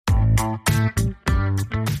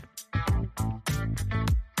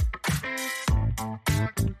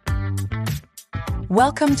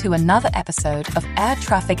Welcome to another episode of Air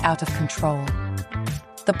Traffic Out of Control,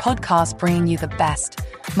 the podcast bringing you the best,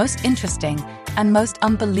 most interesting, and most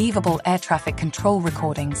unbelievable air traffic control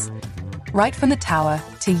recordings, right from the tower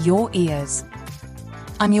to your ears.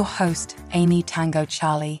 I'm your host, Amy Tango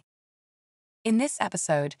Charlie. In this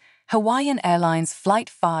episode, Hawaiian Airlines Flight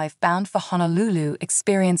 5 bound for Honolulu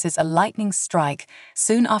experiences a lightning strike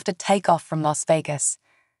soon after takeoff from Las Vegas.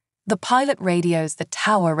 The pilot radios the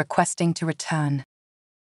tower requesting to return.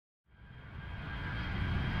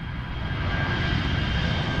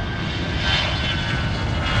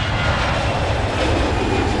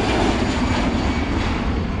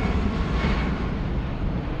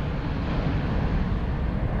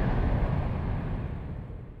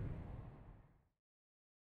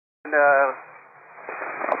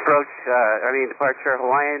 Departure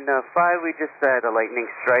Hawaiian 5, we just had a lightning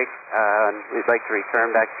strike. We'd like to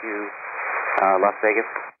return back to Las Vegas.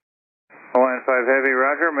 Hawaiian 5 Heavy,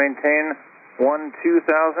 roger. Maintain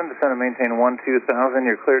 1-2000. Descend and maintain 1-2000.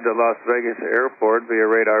 You're cleared to Las Vegas Airport via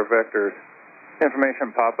radar vectors.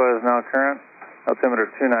 Information Papa is now current. Altimeter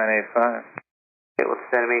 2985. Okay, we'll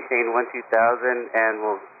descend and maintain 1-2000, and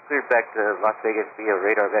we'll clear back to Las Vegas via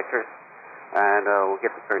radar vectors. And we'll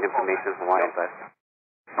get the current information from Hawaiian 5.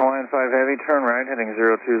 Hawaiian 5 Heavy, turn right, heading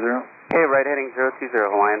 020. Okay, right heading 020,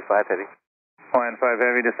 Hawaiian 5 Heavy. Hawaiian 5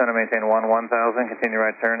 Heavy, descend and maintain 1000, continue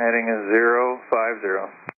right turn, heading 050.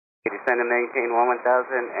 Okay, descend and maintain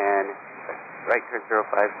 1000, and right turn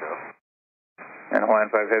 050. And Hawaiian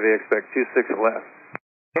 5 Heavy, expect 26 left.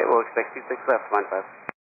 Okay, we'll expect 26 left, Hawaiian 5.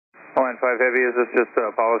 Hawaiian 5 Heavy, is this just a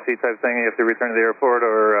policy type thing? You have to return to the airport,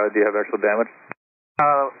 or do you have actual damage?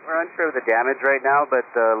 We're unsure of the damage right now, but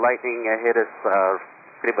lightning hit us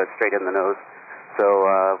pretty much straight in the nose. So,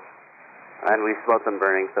 and we smelled some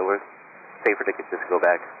burning, so we're safer to just go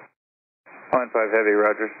back. Hawaiian 5 Heavy,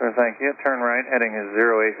 roger, sir, thank you. Turn right, heading is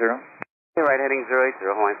 080. Okay, right heading 080,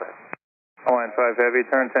 Hawaiian 5. Hawaiian 5 Heavy,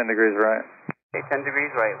 turn 10 degrees right. Okay, 10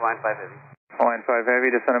 degrees right, Hawaiian 5 Heavy. Hawaiian 5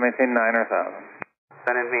 Heavy, descend and maintain 9 or 1000.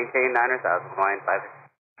 Descend and maintain 9 or 1000, Hawaiian 5 Heavy.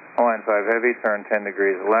 Hawaiian 5 Heavy, turn 10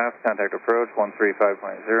 degrees left, contact approach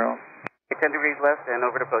 135.0. 10 degrees left and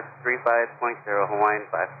over to approach 35.0, Hawaiian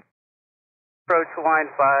 5. Approach Hawaiian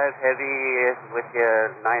 5 Heavy with you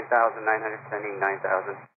 9,900, sending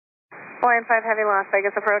 9,000. Hawaiian 5 Heavy, Las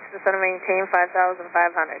Vegas approach, descend and maintain 5,500.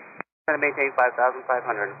 Descend and maintain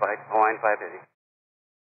 5,500, Hawaiian 5 Heavy.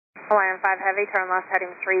 Hawaiian 5 Heavy, turn left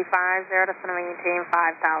heading 350, descend and maintain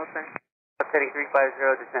 5,000. Left heading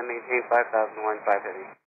 350, descend and maintain 5,000, Hawaiian 5 Heavy.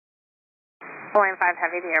 Hawaiian 5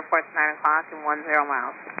 Heavy, the airport's 9 o'clock and 10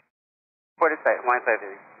 miles. Port is sight, Hawaiian 5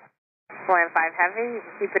 Heavy. Hawaiian 5 Heavy, you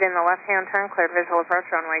can keep it in the left-hand turn, cleared visual approach,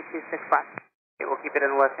 runway 26 left. Okay, we'll keep it in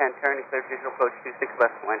the left-hand turn and clear visual approach 26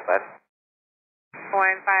 left, Hawaiian 5.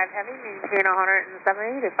 Hawaiian 5 Heavy, maintain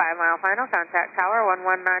 170 to 5 mile final, contact tower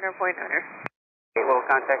 119.9. Okay, we'll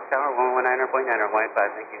contact tower 119.9, Hawaiian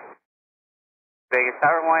 5, thank you. Vegas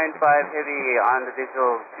Tower, Hawaiian 5 Heavy on the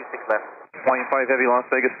visual 26 left. Hawaiian 5 Heavy, Las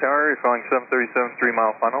Vegas Tower, you're following 737, 3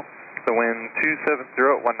 mile final. The wind 270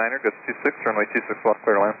 at 19er, goes 26, runway 26 left,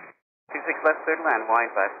 clear to land. 26 left, clear to land, Hawaiian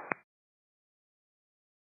 5.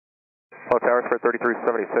 Hello, Tower, for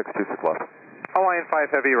 3376, 26 left. Hawaiian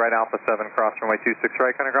 5 Heavy, right Alpha 7, cross runway 26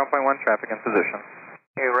 right, counter ground point 1, traffic in position.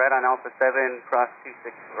 Okay, right on Alpha 7, cross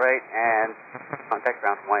 26 right, and contact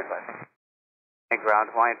ground, Hawaiian 5. Okay, ground,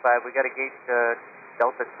 Hawaiian 5, we got a gauge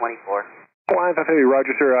Delta 24. Hawaiian 5 Heavy,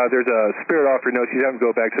 roger, sir. There's a Spirit off your notes. He's having to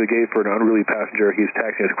go back to the gate for an unruly passenger. He's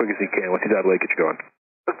taxiing as quick as he can. Once he's out of the way, get you going.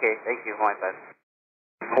 Okay, thank you, Hawaiian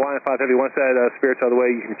 5. Hawaiian 5 Heavy, once that Spirit's out of the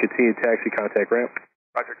way, you can continue taxi, contact ramp.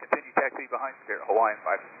 Roger, continue taxi behind Spirit, Hawaiian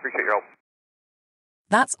 5. Appreciate your help.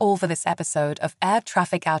 That's all for this episode of Air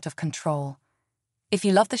Traffic Out of Control. If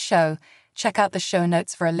you love the show, check out the show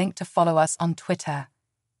notes for a link to follow us on Twitter.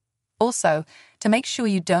 Also, to make sure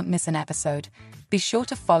you don't miss an episode, be sure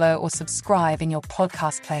to follow or subscribe in your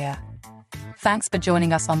podcast player. Thanks for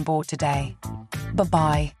joining us on board today.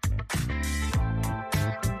 Bye-bye.